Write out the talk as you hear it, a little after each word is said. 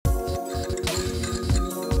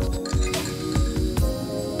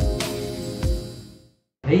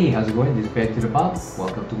Hey, how's it going? This is Back to the Bob.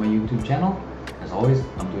 Welcome to my YouTube channel. As always,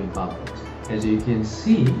 I'm doing Bob Vlogs. As you can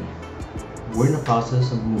see, we're in the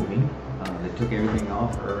process of moving. They took everything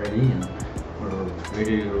off already and we're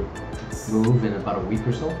ready to move in about a week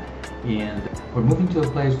or so. And we're moving to a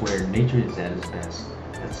place where nature is at its best.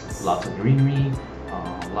 That's lots of greenery,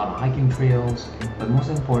 a lot of hiking trails, but most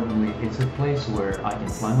importantly, it's a place where I can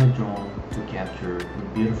fly my drone to capture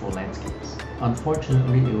beautiful landscapes.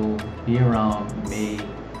 Unfortunately, it will be around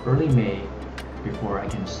early May, before I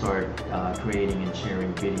can start creating and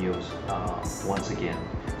sharing videos once again.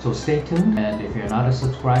 So stay tuned, and if you're not a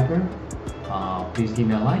subscriber, please give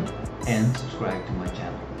me a like and subscribe to my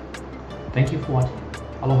channel. Thank you for watching.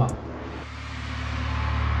 Aloha.